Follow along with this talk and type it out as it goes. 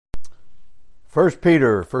First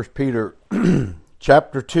Peter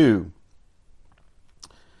chapter 2.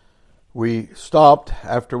 We stopped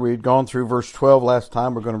after we'd gone through verse 12 last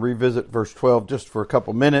time. We're going to revisit verse 12 just for a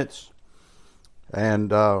couple minutes.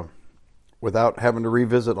 And without having to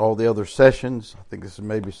revisit all the other sessions. I think this is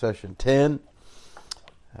maybe session 10.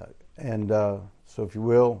 So if you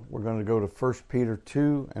will, we're going to go to 1 Peter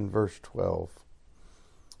 2 and verse 12.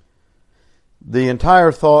 The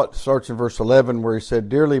entire thought starts in verse 11 where he said,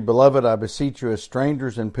 "Dearly beloved, I beseech you as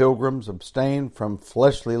strangers and pilgrims, abstain from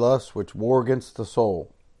fleshly lusts which war against the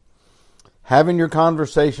soul, having your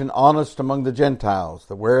conversation honest among the Gentiles,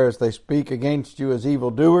 that whereas they speak against you as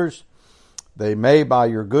evildoers, they may by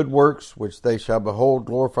your good works, which they shall behold,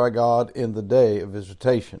 glorify God in the day of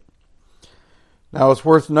visitation." Now it's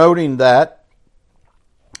worth noting that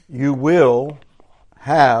you will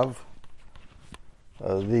have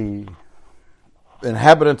the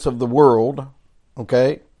inhabitants of the world,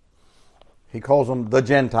 okay? He calls them the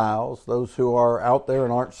Gentiles, those who are out there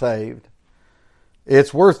and aren't saved.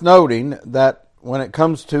 It's worth noting that when it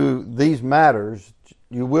comes to these matters,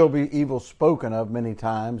 you will be evil spoken of many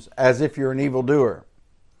times as if you're an evildoer.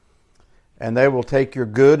 And they will take your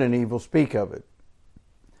good and evil speak of it.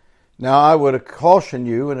 Now I would caution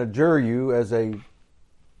you and adjure you as a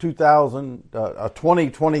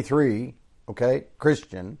 2023, okay,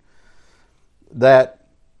 Christian, that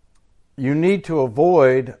you need to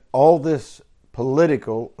avoid all this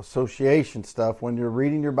political association stuff when you're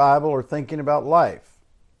reading your Bible or thinking about life.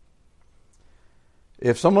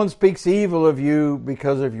 If someone speaks evil of you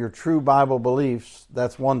because of your true Bible beliefs,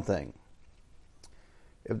 that's one thing.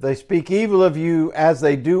 If they speak evil of you as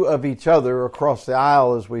they do of each other across the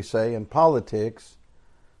aisle, as we say, in politics,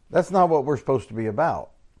 that's not what we're supposed to be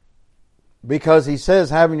about. Because he says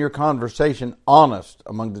having your conversation honest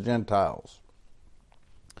among the Gentiles.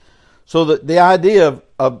 So the idea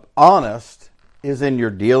of honest is in your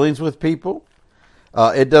dealings with people.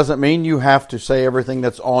 It doesn't mean you have to say everything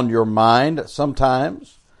that's on your mind.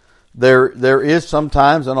 Sometimes there is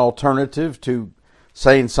sometimes an alternative to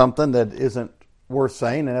saying something that isn't worth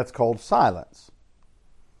saying, and that's called silence.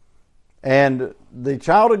 And the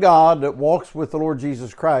child of God that walks with the Lord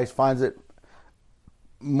Jesus Christ finds it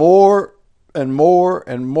more and more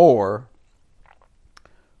and more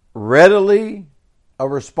readily a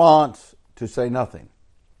response to say nothing.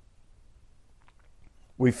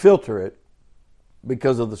 We filter it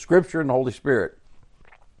because of the Scripture and the Holy Spirit.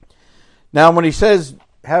 Now, when he says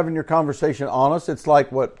having your conversation honest, it's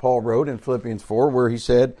like what Paul wrote in Philippians 4, where he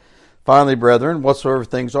said, "Finally, brethren, whatsoever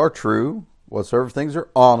things are true, whatsoever things are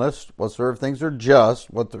honest, whatsoever things are just,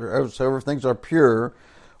 whatsoever things are pure,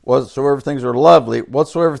 whatsoever things are lovely,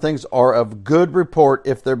 whatsoever things are of good report,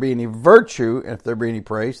 if there be any virtue, and if there be any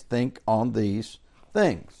praise, think on these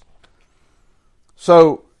things."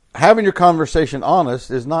 So, having your conversation honest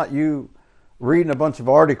is not you reading a bunch of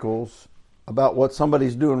articles about what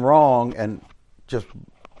somebody's doing wrong and just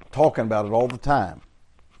talking about it all the time.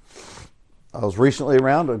 I was recently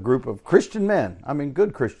around a group of Christian men,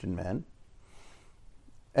 good Christian men,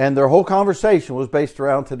 and their whole conversation was based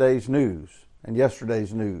around today's news and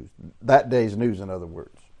yesterday's news, that day's news, in other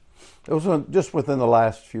words. It was just within the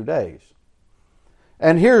last few days.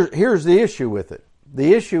 And here's the issue with it.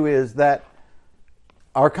 The issue is that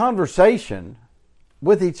our conversation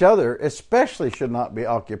with each other especially should not be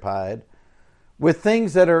occupied with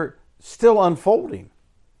things that are still unfolding.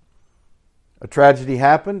 A tragedy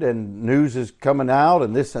happened and news is coming out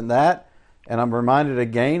and this and that. And I'm reminded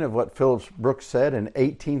again of what Phillips Brooks said in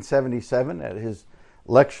 1877 at his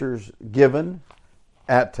lectures given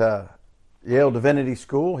at Yale Divinity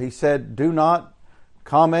School. He said, "Do not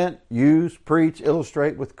comment, use, preach,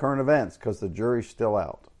 illustrate with current events because the jury's still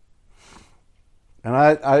out." And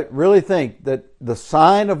I really think that the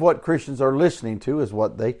sign of what Christians are listening to is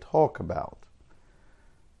what they talk about.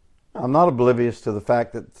 I'm not oblivious to the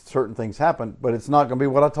fact that certain things happen, but it's not going to be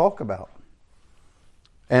what I talk about.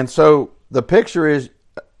 And so the picture is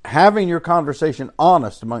having your conversation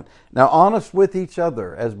honest honest with each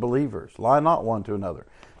other as believers. Lie not one to another.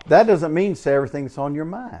 That doesn't mean say everything that's on your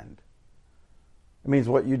mind. It means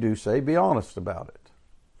what you do say, be honest about it.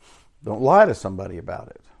 Don't lie to somebody about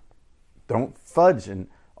it. Don't fudge and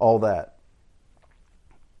all that.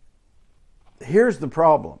 Here's the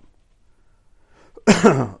problem.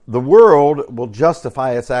 The world will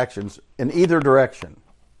justify its actions in either direction.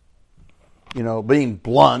 Being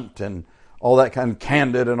blunt and all that kind of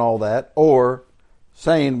candid and all that, or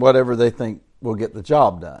saying whatever they think will get the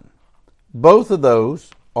job done. Both of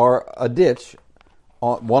those are a ditch,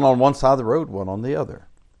 one on one side of the road, one on the other.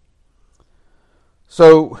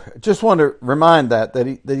 So just want to remind that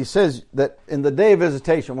he says that in the day of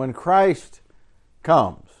visitation, when Christ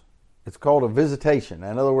comes. It's called a visitation.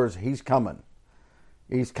 In other words, he's coming.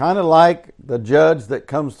 He's kind of like the judge that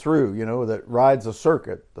comes through, that rides a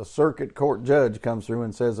circuit. The circuit court judge comes through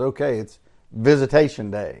and says, okay, it's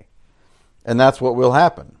visitation day. And that's what will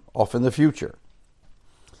happen off in the future.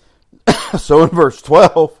 So in verse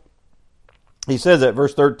 12, he says at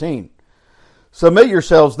verse 13, submit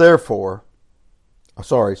yourselves to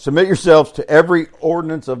every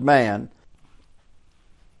ordinance of man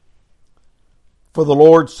for the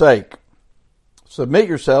Lord's sake. Submit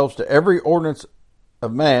yourselves to every ordinance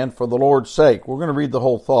of man for the Lord's sake. We're going to read the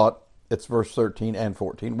whole thought. It's verse 13 and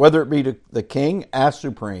 14. Whether it be to the king as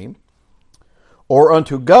supreme, or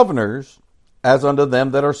unto governors as unto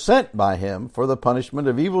them that are sent by him, for the punishment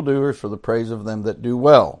of evildoers, for the praise of them that do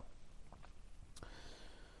well.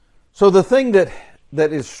 So the thing that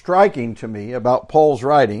is striking to me about Paul's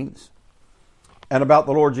writings and about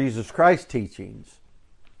the Lord Jesus Christ's teachings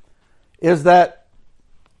is that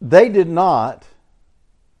they did not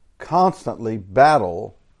constantly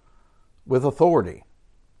battle with authority.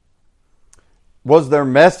 Was their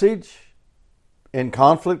message in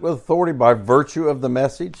conflict with authority by virtue of the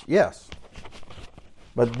message? Yes.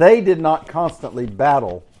 But they did not constantly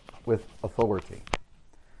battle with authority.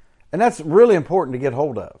 And that's really important to get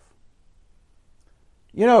hold of.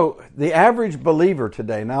 The average believer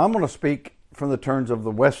today, now I'm going to speak from the terms of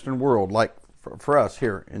the Western world, like for us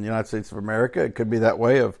here in the United States of America. It could be that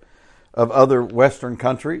way of other Western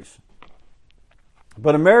countries.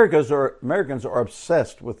 But Americans are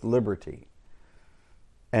obsessed with liberty.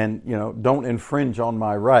 And, don't infringe on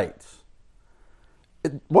my rights.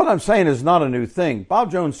 What I'm saying is not a new thing. Bob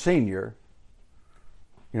Jones Sr.,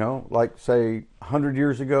 like say 100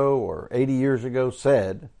 years ago or 80 years ago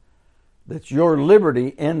said that your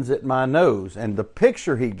liberty ends at my nose. And the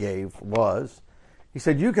picture he gave was, he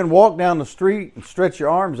said, you can walk down the street and stretch your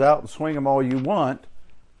arms out and swing them all you want,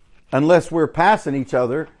 unless we're passing each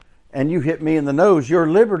other and you hit me in the nose. Your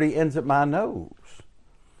liberty ends at my nose.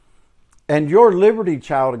 And your liberty,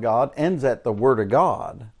 child of God, ends at the Word of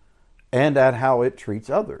God and at how it treats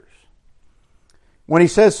others. When he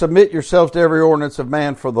says, submit yourselves to every ordinance of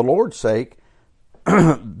man for the Lord's sake,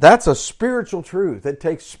 that's a spiritual truth. It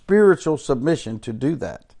takes spiritual submission to do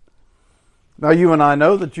that. Now, you and I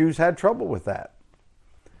know the Jews had trouble with that.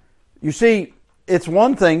 You see, it's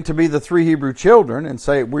one thing to be the three Hebrew children and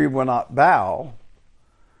say, we will not bow.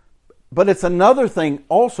 But it's another thing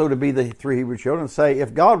also to be the three Hebrew children and say,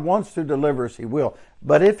 if God wants to deliver us, he will.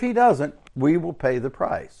 But if he doesn't, we will pay the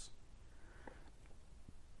price.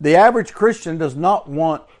 The average Christian does not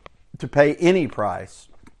want to pay any price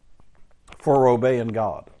for obeying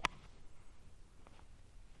God.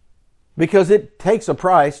 Because it takes a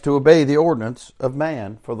price to obey the ordinance of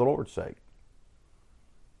man for the Lord's sake.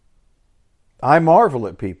 I marvel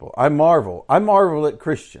at people. I marvel at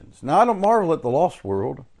Christians. Now, I don't marvel at the lost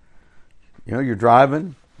world. You're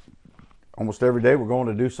driving. Almost every day we're going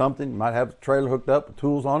to do something. You might have a trailer hooked up with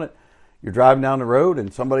tools on it. You're driving down the road and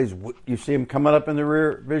you see them coming up in the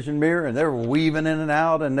rear vision mirror and they're weaving in and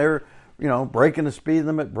out and they're, breaking the speed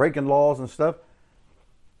limit, breaking laws and stuff.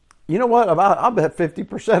 You know what? I'll bet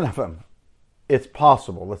 50% of them, it's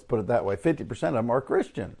possible, let's put it that way, 50% of them are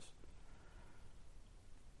Christians.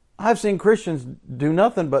 I've seen Christians do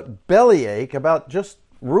nothing but bellyache about just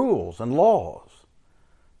rules and laws.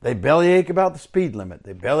 They bellyache about the speed limit.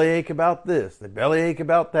 They bellyache about this. They bellyache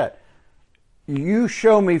about that. You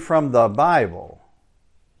show me from the Bible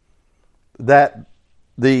that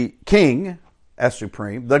the king, as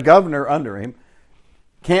supreme, the governor under him,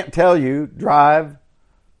 can't tell you drive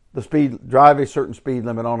a certain speed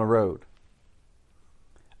limit on a road.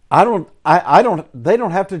 They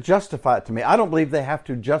don't have to justify it to me. I don't believe they have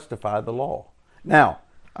to justify the law. Now,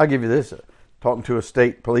 I'll give you this. Talking to a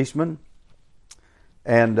state policeman,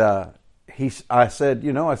 and I said,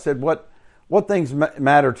 what things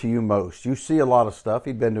matter to you most? You see a lot of stuff.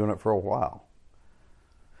 He'd been doing it for a while.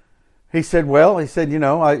 He said,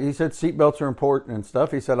 seatbelts are important and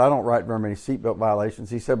stuff. He said, I don't write very many seatbelt violations.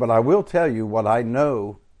 He said, but I will tell you what I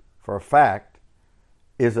know for a fact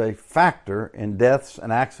is a factor in deaths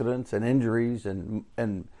and accidents and injuries and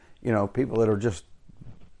people that are just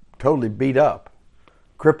totally beat up,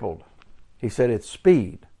 crippled. He said, it's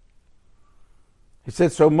speed. He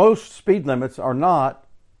said, so most speed limits are not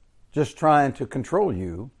just trying to control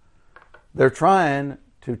you. They're trying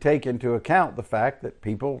to take into account the fact that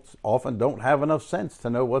people often don't have enough sense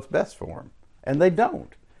to know what's best for them. And they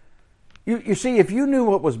don't. You see, if you knew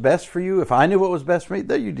what was best for you, if I knew what was best for me,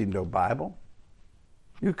 then you didn't know Bible.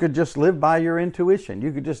 You could just live by your intuition.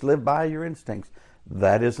 You could just live by your instincts.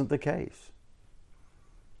 That isn't the case.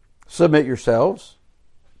 Submit yourselves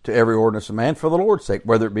to every ordinance of man for the Lord's sake,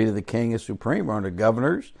 whether it be to the king as supreme or unto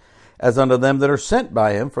governors, as unto them that are sent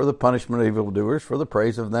by him for the punishment of evildoers, for the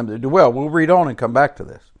praise of them that do well. We'll read on and come back to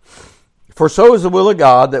this. For so is the will of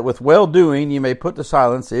God, that with well-doing ye may put to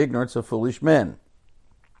silence the ignorance of foolish men,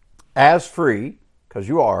 as free, because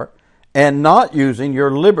you are, and not using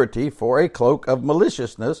your liberty for a cloak of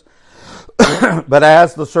maliciousness, but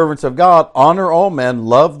as the servants of God, honor all men,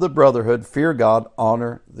 love the brotherhood, fear God,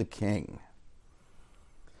 honor the king.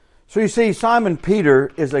 So you see, Simon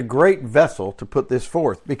Peter is a great vessel to put this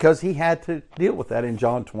forth, because he had to deal with that in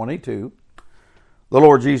John 22. The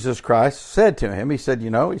Lord Jesus Christ said to him, he said,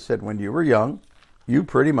 when you were young, you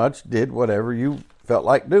pretty much did whatever you felt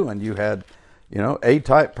like doing. You had,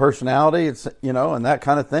 A-type personality, and that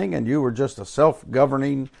kind of thing, and you were just a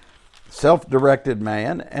self-governing, self-directed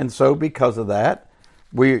man. And so because of that,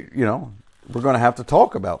 we're going to have to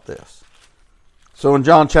talk about this. So in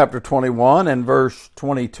John chapter 21 and verse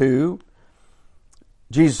 22,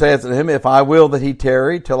 Jesus says to him, if I will that he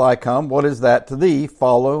tarry till I come, what is that to thee?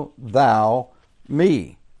 Follow thou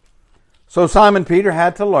me. So Simon Peter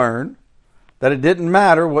had to learn that it didn't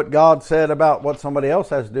matter what God said about what somebody else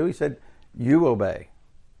has to do. He said, you obey.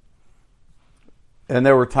 And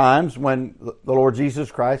there were times when the Lord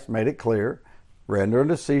Jesus Christ made it clear, render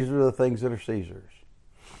unto Caesar the things that are Caesar's,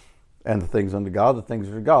 and the things unto God, the things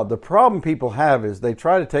that are God. The problem people have is they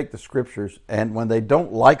try to take the scriptures, and when they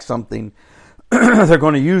don't like something, they're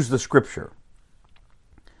going to use the scripture.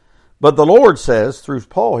 But the Lord says, through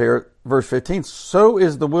Paul here, verse 15, so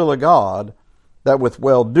is the will of God, that with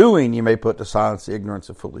well-doing you may put to silence the ignorance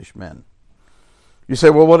of foolish men. You say,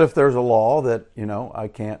 well, what if there's a law that, I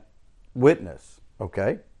can't witness?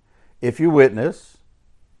 Okay. If you witness,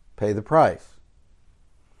 pay the price.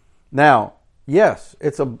 Now, yes,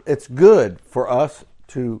 it's good for us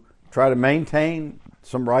to try to maintain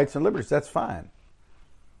some rights and liberties. That's fine.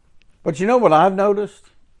 But you know what I've noticed?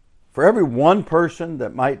 For every one person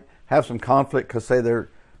that might have some conflict because, say, they're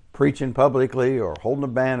preaching publicly or holding a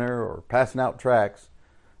banner or passing out tracts,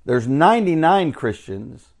 there's 99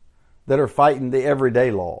 Christians that are fighting the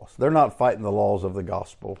everyday laws. They're not fighting the laws of the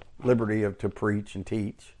gospel, liberty to preach and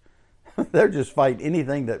teach. They're just fighting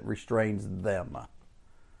anything that restrains them.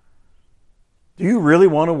 Do you really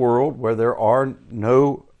want a world where there are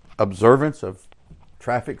no observance of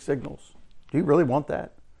traffic signals? Do you really want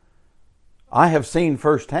that? I have seen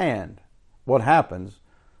firsthand what happens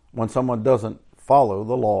when someone doesn't follow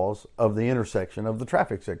the laws of the intersection of the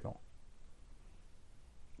traffic signal.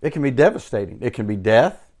 It can be devastating. It can be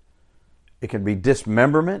death. It can be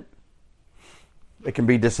dismemberment. It can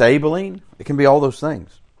be disabling. It can be all those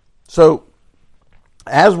things. So,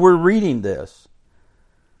 as we're reading this,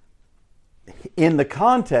 in the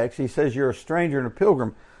context, he says you're a stranger and a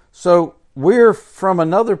pilgrim. So, we're from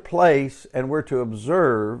another place and we're to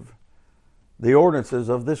observe the ordinances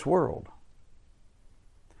of this world.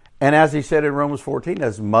 And as he said in Romans 14,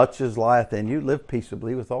 as much as lieth in you, live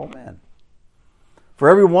peaceably with all men. For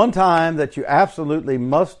every one time that you absolutely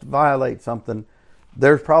must violate something,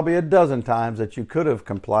 there's probably a dozen times that you could have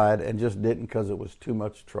complied and just didn't because it was too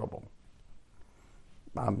much trouble.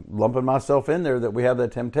 I'm lumping myself in there that we have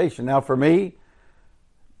that temptation. Now for me,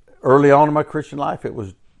 early on in my Christian life, it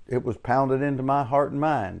was pounded into my heart and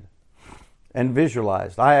mind and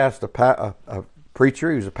visualized. I asked a preacher,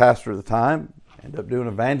 he was a pastor at the time, ended up doing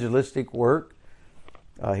evangelistic work.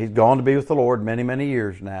 He's gone to be with the Lord many, many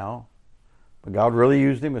years now. But God really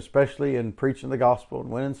used him, especially in preaching the gospel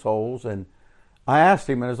and winning souls. And I asked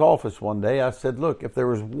him in his office one day, I said, look, if there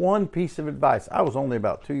was one piece of advice, I was only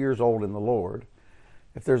about 2 years old in the Lord.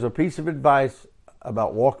 If there's a piece of advice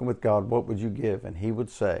about walking with God, what would you give? And he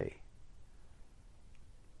would say,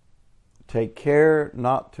 take care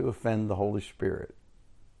not to offend the Holy Spirit.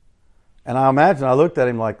 And I imagine I looked at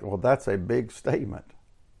him like, well, that's a big statement.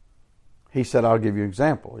 He said, I'll give you an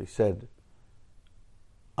example. He said,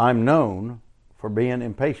 I'm known for being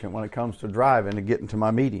impatient when it comes to driving and getting to my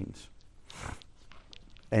meetings.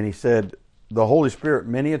 And he said, the Holy Spirit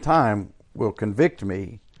many a time will convict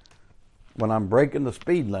me when I'm breaking the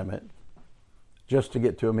speed limit just to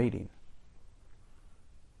get to a meeting.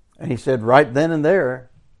 And he said, right then and there,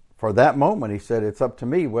 for that moment, he said, it's up to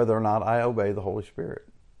me whether or not I obey the Holy Spirit.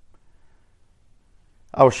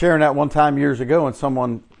 I was sharing that one time years ago, and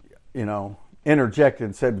someone, interjected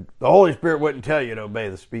and said, the Holy Spirit wouldn't tell you to obey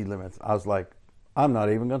the speed limits. I was like, I'm not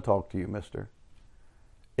even going to talk to you, mister.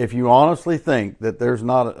 If you honestly think that there's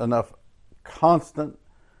not enough constant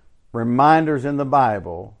reminders in the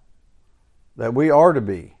Bible that we are to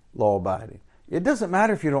be law-abiding, it doesn't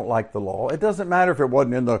matter if you don't like the law. It doesn't matter if it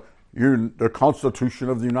wasn't in the Constitution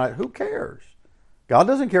of the United States. Who cares? God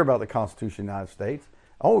doesn't care about the Constitution of the United States.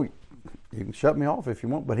 Oh, you can shut me off if you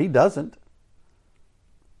want, but he doesn't.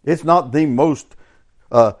 It's not the most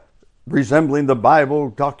resembling the Bible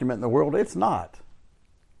document in the world. It's not.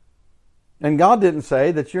 And God didn't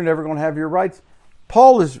say that you're never going to have your rights.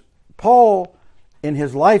 Paul in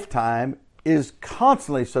his lifetime is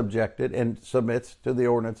constantly subjected and submits to the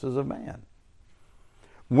ordinances of man.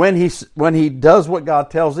 When he does what God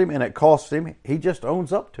tells him and it costs him, he just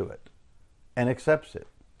owns up to it and accepts it.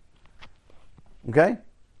 Okay?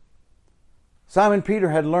 Simon Peter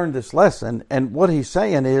had learned this lesson, and what he's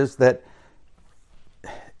saying is that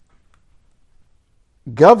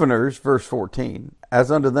governors, verse 14, as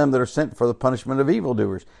unto them that are sent for the punishment of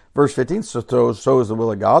evildoers. Verse 15, so is the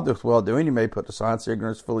will of God, that with well-doing you may put to silence the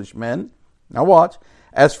ignorance of foolish men. Now watch,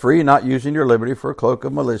 as free, not using your liberty for a cloak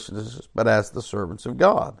of maliciousness, but as the servants of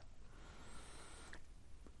God.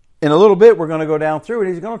 In a little bit, we're going to go down through, and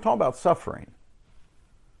he's going to talk about suffering.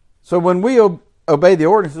 So when we obey the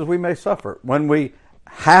ordinances, we may suffer. When we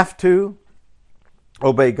have to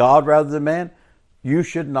obey God rather than man, you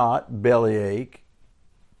should not bellyache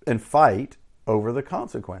and fight over the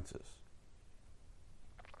consequences.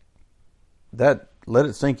 Let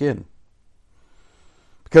it sink in.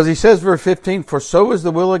 Because he says, verse 15, for so is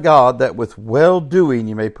the will of God, that with well-doing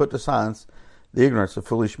you may put to silence the ignorance of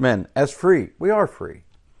foolish men. As free, we are free.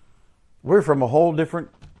 We're from a whole different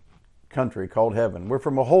country called heaven. We're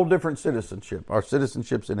from a whole different citizenship. Our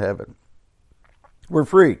citizenship's in heaven. We're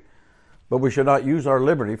free, but we should not use our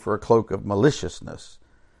liberty for a cloak of maliciousness,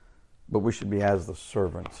 but we should be as the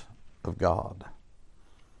servants of God.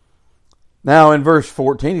 Now in verse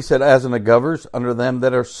 14, he said, as in the governors under them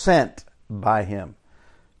that are sent by him.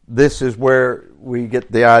 This is where we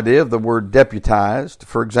get the idea of the word deputized.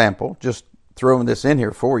 For example, just throwing this in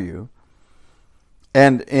here for you.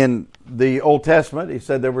 And in the Old Testament, he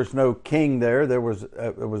said there was no king there. There was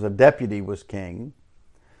a deputy was king.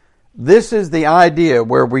 This is the idea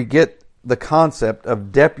where we get the concept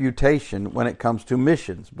of deputation when it comes to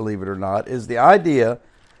missions, believe it or not, is the idea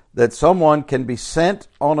that someone can be sent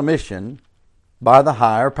on a mission by the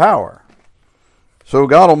higher power. So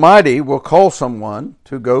God Almighty will call someone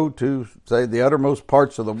to go to, say, the uttermost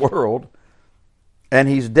parts of the world, and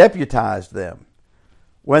he's deputized them.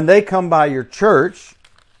 When they come by your church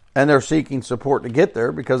and they're seeking support to get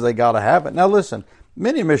there because they got to have it. Now listen,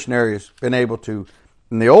 many missionaries have been able to,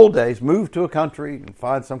 in the old days, move to a country and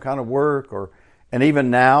find some kind of work, and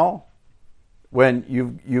even now, when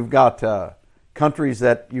you've got countries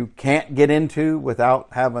that you can't get into without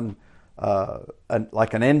having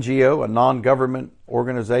like an NGO, a non-government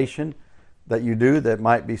organization that you do that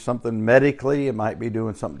might be something medically, it might be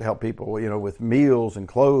doing something to help people, with meals and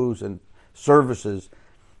clothes and services.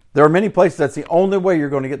 There are many places that's the only way you're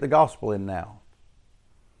going to get the gospel in now.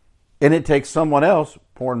 And it takes someone else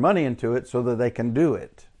pouring money into it so that they can do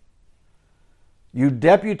it. You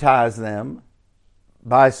deputize them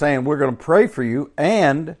by saying, we're going to pray for you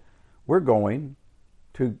and we're going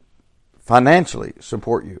to financially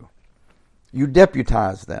support you. You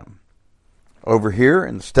deputize them. Over here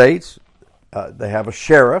in the States, they have a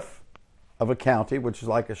sheriff of a county, which is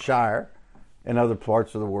like a shire in other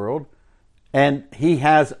parts of the world. And he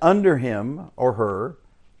has under him or her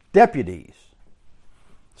deputies.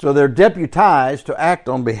 So they're deputized to act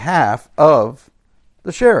on behalf of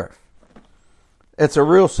the sheriff. It's a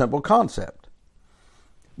real simple concept.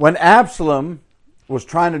 When Absalom was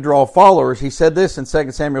trying to draw followers, he said this in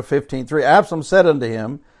 2 Samuel 15:3. Absalom said unto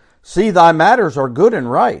him, see, thy matters are good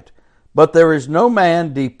and right, but there is no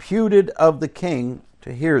man deputed of the king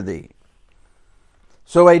to hear thee.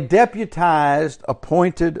 So a deputized,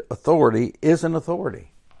 appointed authority is an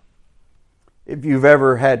authority. If you've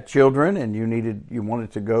ever had children and you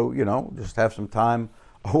wanted to go, just have some time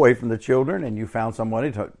away from the children, and you found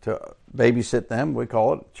somebody to babysit them, we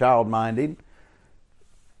call it child minding.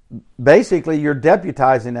 Basically, you're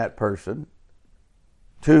deputizing that person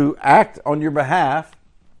to act on your behalf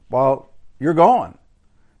while you're gone.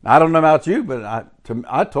 Now, I don't know about you, but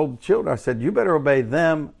I told the children, I said, you better obey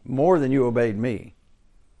them more than you obeyed me.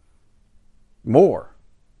 More.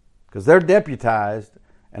 Because they're deputized,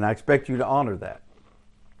 and I expect you to honor that.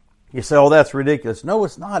 You say, oh, that's ridiculous. No,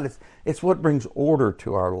 it's not. It's what brings order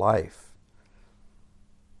to our life.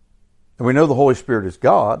 And we know the Holy Spirit is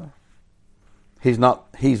God. He's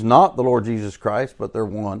not the Lord Jesus Christ, but they're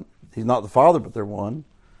one. He's not the Father, but they're one.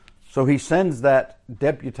 So he sends that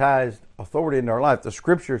deputized authority into our life. The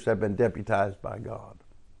Scriptures have been deputized by God.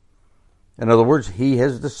 In other words, he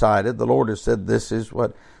has decided, the Lord has said this is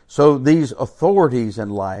what. So these authorities in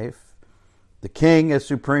life, the king is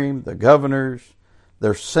supreme, the governors,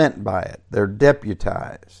 they're sent by it. They're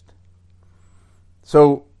deputized.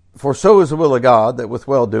 So For so is the will of God, that with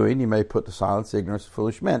well-doing you may put to silence the ignorance of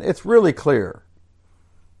foolish men. It's really clear.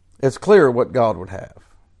 It's clear what God would have.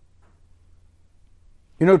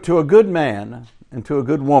 You know, to a good man and to a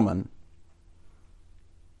good woman,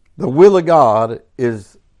 the will of God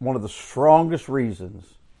is one of the strongest reasons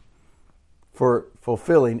for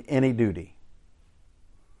fulfilling any duty.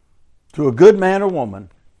 To a good man or woman,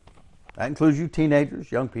 that includes you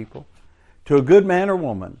teenagers, young people, to a good man or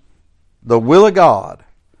woman, the will of God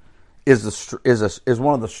is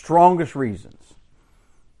one of the strongest reasons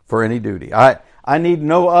for any duty. I need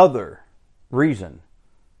no other reason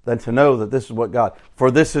than to know that this is what God, for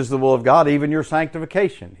this is the will of God, even your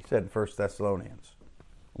sanctification, he said in 1 Thessalonians.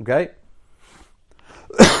 Okay?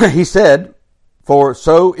 He said, for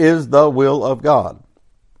so is the will of God.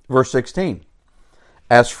 Verse 16,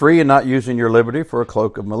 as free and not using your liberty for a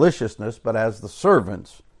cloak of maliciousness, but as the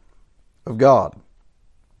servants of God.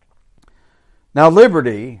 Now,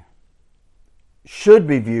 liberty should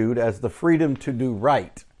be viewed as the freedom to do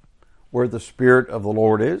right. Where the Spirit of the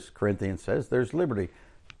Lord is, Corinthians says, there's liberty.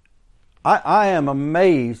 I am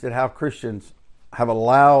amazed at how Christians have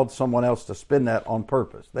allowed someone else to spin that on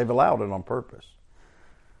purpose. They've allowed it on purpose.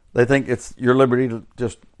 They think it's your liberty to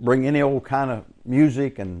just bring any old kind of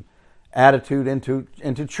music and attitude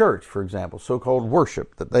into church, for example, so-called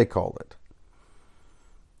worship that they call it.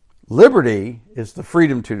 Liberty is the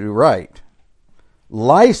freedom to do right.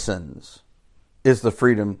 License is the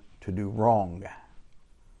freedom to do wrong.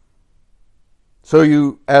 So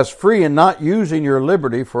you, as free and not using your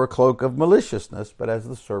liberty for a cloak of maliciousness, but as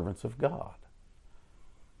the servants of God.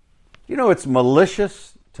 You know, it's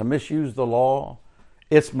malicious to misuse the law.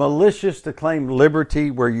 It's malicious to claim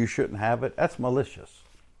liberty where you shouldn't have it. That's malicious.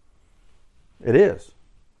 It is.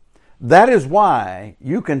 That is why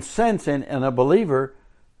you can sense in a believer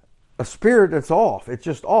a spirit that's off. It's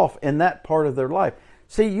just off in that part of their life.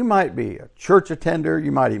 See, you might be a church attender.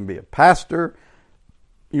 You might even be a pastor.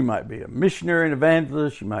 You might be a missionary and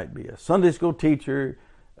evangelist. You might be a Sunday school teacher.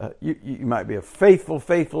 You might be a faithful,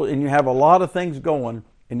 and you have a lot of things going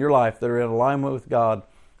in your life that are in alignment with God.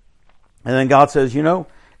 And then God says, you know,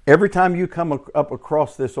 every time you come up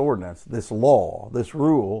across this ordinance, this law, this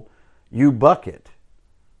rule, you buck it.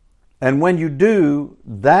 And when you do,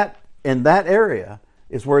 that in that area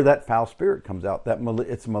is where that foul spirit comes out.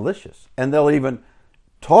 It's malicious. And they'll even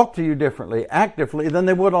talk to you differently, act differently than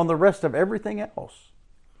they would on the rest of everything else.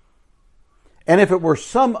 And if it were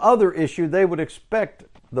some other issue, they would expect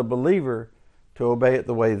the believer to obey it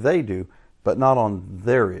the way they do, but not on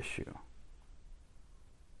their issue.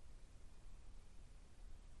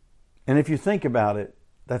 And if you think about it,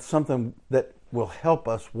 that's something that will help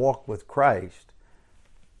us walk with Christ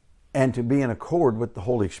and to be in accord with the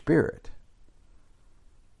Holy Spirit.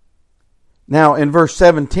 Now, in verse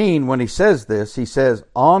 17, when he says this, he says,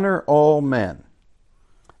 honor all men.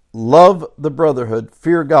 Love the brotherhood,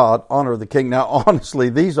 fear God, honor the king. Now, honestly,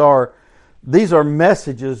 these are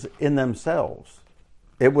messages in themselves.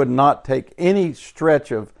 It would not take any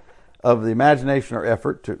stretch of the imagination or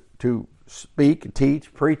effort to speak,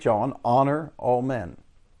 teach, preach on, honor all men.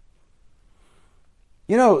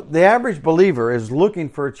 You know, the average believer is looking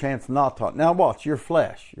for a chance not to. Now watch, your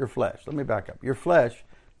flesh. Let me back up. Your flesh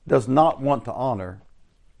does not want to honor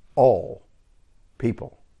all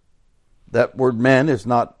people. That word men is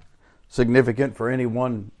not significant for any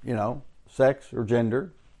one, sex or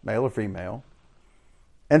gender, male or female.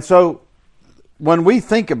 And so when we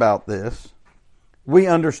think about this, we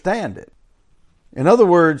understand it. In other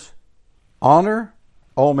words, honor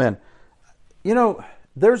all men. You know,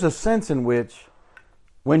 there's a sense in which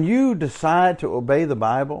when you decide to obey the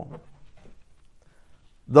Bible,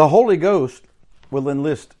 the Holy Ghost will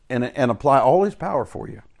enlist and apply all His power for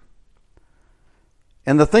you.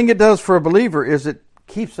 And the thing it does for a believer is it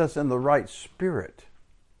keeps us in the right spirit.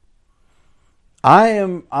 I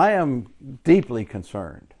am deeply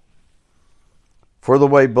concerned for the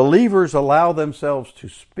way believers allow themselves to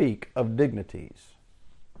speak of dignities,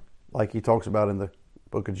 like he talks about in the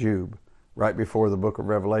book of Job, right before the book of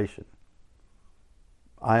Revelation.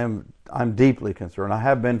 I'm deeply concerned. I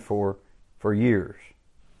have been for years.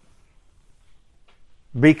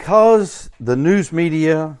 Because the news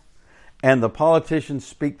media and the politicians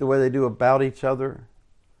speak the way they do about each other,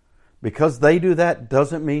 because they do that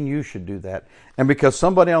doesn't mean you should do that. And because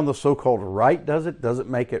somebody on the so-called right does it, doesn't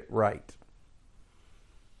make it right.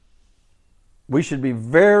 We should be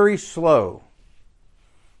very slow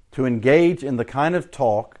to engage in the kind of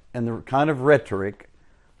talk and the kind of rhetoric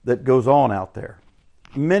that goes on out there.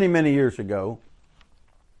 Many, many years ago,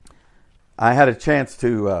 I had a chance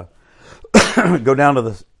to go down to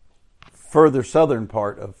the further southern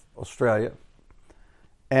part of Australia.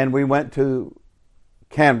 and we went to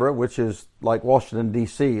Canberra, which is like Washington,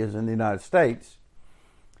 D.C. is in the United States.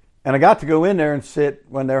 And I got to go in there and sit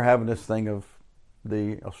when they're having this thing of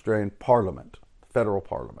the Australian Parliament, federal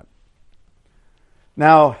Parliament.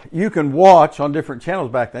 Now, you can watch on different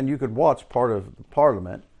channels back then, you could watch part of the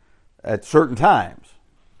Parliament at certain times.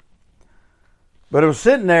 But I was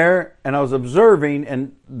sitting there and I was observing,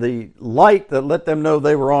 and the light that let them know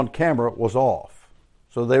they were on camera was off.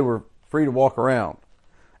 So they were free to walk around.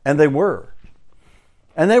 And they were.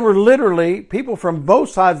 And they were literally, people from both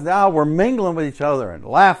sides of the aisle were mingling with each other and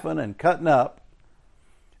laughing and cutting up.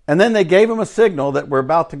 And then they gave them a signal that we're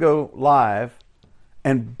about to go live.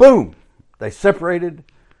 And boom, they separated.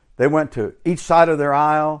 They went to each side of their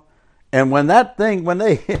aisle. And when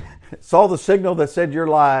they saw the signal that said you're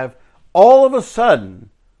live, all of a sudden,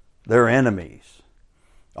 they're enemies.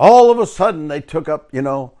 All of a sudden, they took up,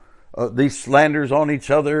 these slanders on each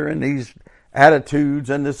other and these attitudes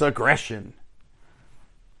and this aggression.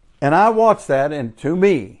 And I watched that, and to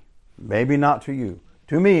me, maybe not to you,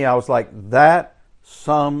 to me, I was like, that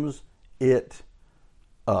sums it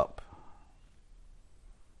up.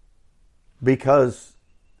 Because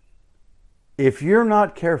if you're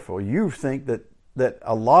not careful, you think that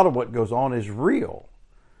a lot of what goes on is real.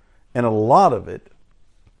 And a lot of it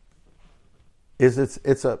is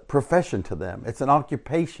it's a profession to them. It's an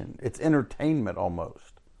occupation. It's entertainment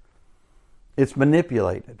almost. It's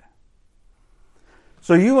manipulated.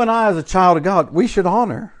 So you and I, as a child of God, we should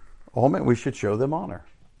honor all men. We should show them honor.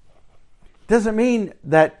 Doesn't mean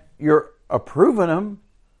that you're approving them,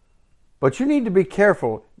 but you need to be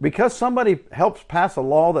careful. Because somebody helps pass a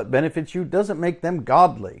law that benefits you doesn't make them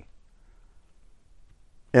godly.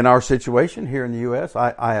 In our situation here in the U.S.,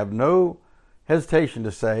 I have no hesitation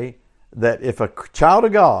to say that if a child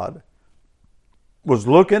of God was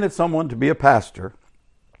looking at someone to be a pastor,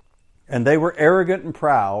 and they were arrogant and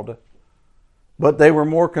proud, but they were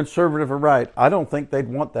more conservative or right, I don't think they'd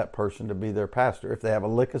want that person to be their pastor if they have a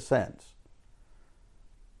lick of sense.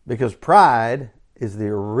 Because pride is the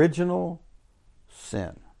original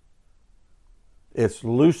sin. It's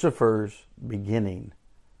Lucifer's beginning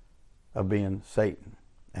of being Satan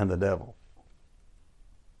and the devil.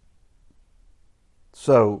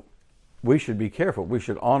 So we should be careful. We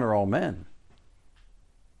should honor all men.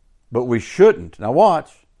 But we shouldn't, now watch,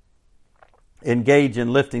 engage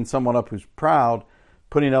in lifting someone up who's proud,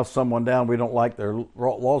 putting else someone down we don't like their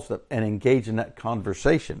laws, and engage in that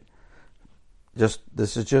conversation. This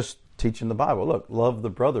is just teaching the Bible. Look, love the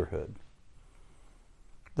brotherhood.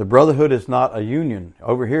 The brotherhood is not a union.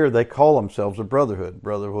 Over here they call themselves a brotherhood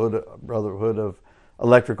of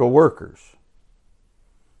electrical workers.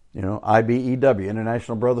 IBEW,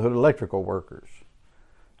 International Brotherhood of Electrical Workers,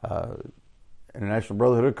 International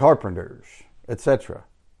Brotherhood of Carpenters, etc.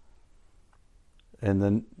 And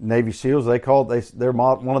the Navy SEALs,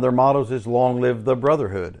 one of their mottos is "Long live the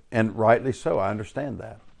brotherhood," and rightly so. I understand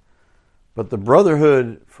that. But the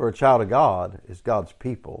brotherhood for a child of God is God's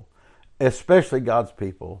people, especially God's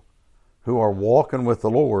people who are walking with the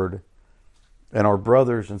Lord and are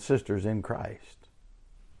brothers and sisters in Christ.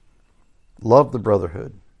 Love the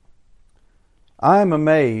brotherhood. I'm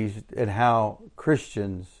amazed at how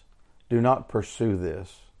Christians do not pursue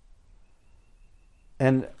this.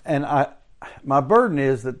 And my burden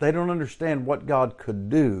is that they don't understand what God could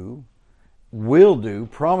do, will do,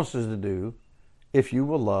 promises to do, if you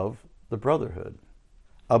will love the brotherhood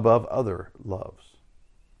above other loves.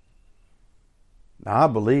 Now, I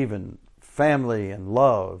believe in family and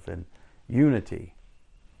love and unity,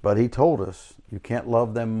 but He told us you can't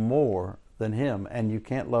love them more than Him, and you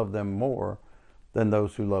can't love them more than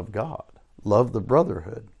those who love God. Love the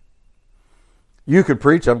brotherhood. You could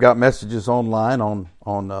preach. I've got messages online on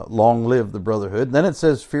long live the brotherhood. Then it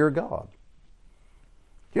says fear God.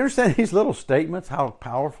 Do you understand these little statements, how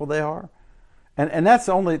powerful they are? And that's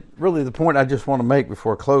only really the point I just want to make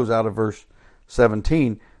before I close out of verse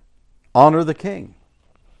 17. Honor the king.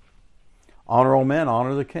 Honor all men,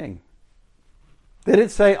 honor the king. Did it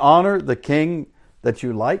say honor the king that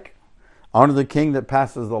you like? Honor the king that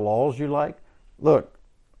passes the laws you like? Look,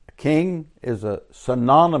 king is a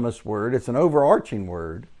synonymous word. It's an overarching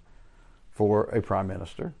word for a prime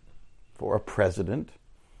minister, for a president,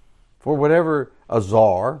 for whatever, a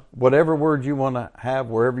czar, whatever word you want to have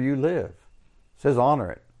wherever you live. It says honor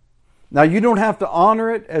it. Now, you don't have to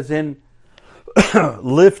honor it as in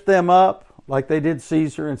lift them up like they did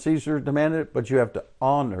Caesar and Caesar demanded it, but you have to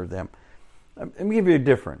honor them. Let me give you a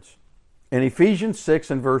difference. In Ephesians 6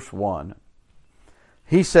 and verse 1,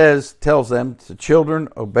 he tells them, to children,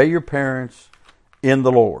 obey your parents in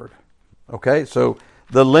the Lord. Okay, so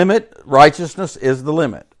the limit, righteousness is the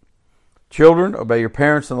limit. Children, obey your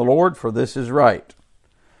parents in the Lord, for this is right.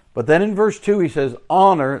 But then in verse 2 he says,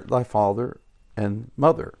 honor thy father and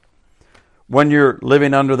mother. When you're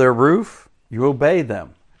living under their roof, you obey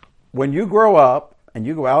them. When you grow up and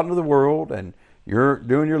you go out into the world and you're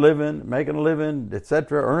doing your living, making a living,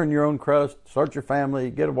 etc., earn your own crust, start your family,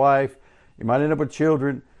 get a wife, you might end up with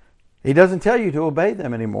children. He doesn't tell you to obey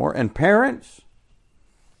them anymore. And parents,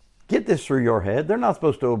 get this through your head. They're not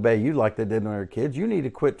supposed to obey you like they did when they were kids. You need to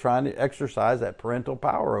quit trying to exercise that parental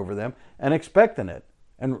power over them and expecting it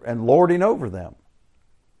and lording over them.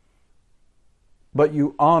 But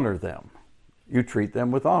you honor them. You treat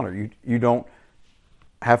them with honor. You don't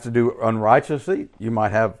have to do unrighteously. You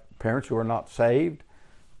might have parents who are not saved.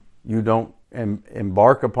 You don't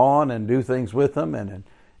embark upon and do things with them and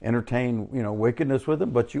entertain, wickedness with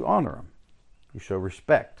them, but you honor them. You show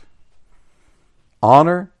respect.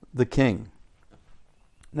 Honor the king.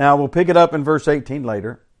 Now we'll pick it up in verse 18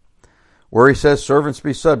 later, where he says, servants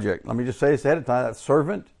be subject. Let me just say this ahead of time. That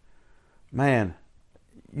servant, man,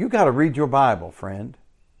 you got to read your Bible, friend.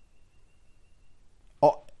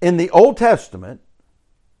 In the Old Testament,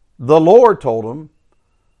 the Lord told them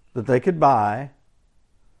that they could buy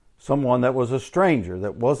someone that was a stranger,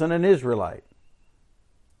 that wasn't an Israelite.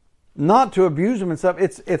 Not to abuse them and stuff.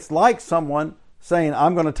 It's like someone saying,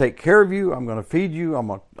 I'm going to take care of you, I'm going to feed you, I'm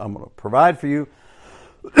going to provide for you.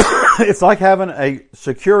 It's like having a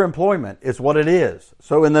secure employment. It's what it is.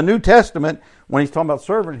 So in the New Testament, when he's talking about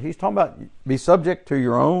servant, he's talking about be subject to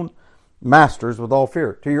your own masters with all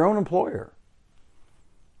fear, to your own employer.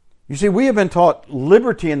 You see, we have been taught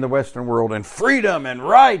liberty in the Western world and freedom and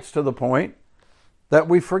rights to the point that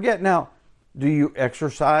we forget. Now, do you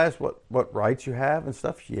exercise what rights you have and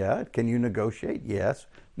stuff? Yeah. Can you negotiate? Yes.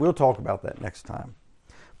 We'll talk about that next time.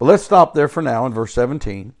 But let's stop there for now in verse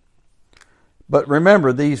 17. But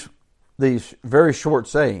remember these very short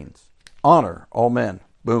sayings. Honor all men.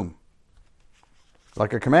 Boom.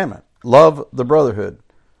 Like a commandment. Love the brotherhood.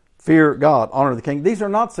 Fear God. Honor the king. These are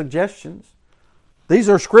not suggestions. These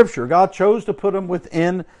are scripture. God chose to put them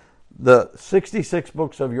within the 66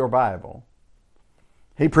 books of your Bible.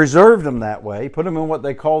 He preserved them that way. He put them in what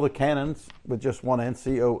they call the canons with just one N,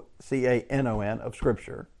 C-A-N-O-N, of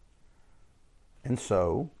Scripture. And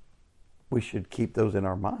so, we should keep those in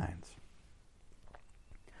our minds.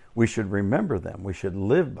 We should remember them. We should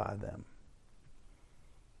live by them.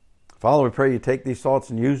 Father, we pray you take these thoughts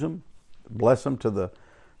and use them. Bless them to the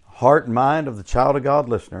heart and mind of the child of God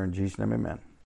listener. In Jesus' name, amen.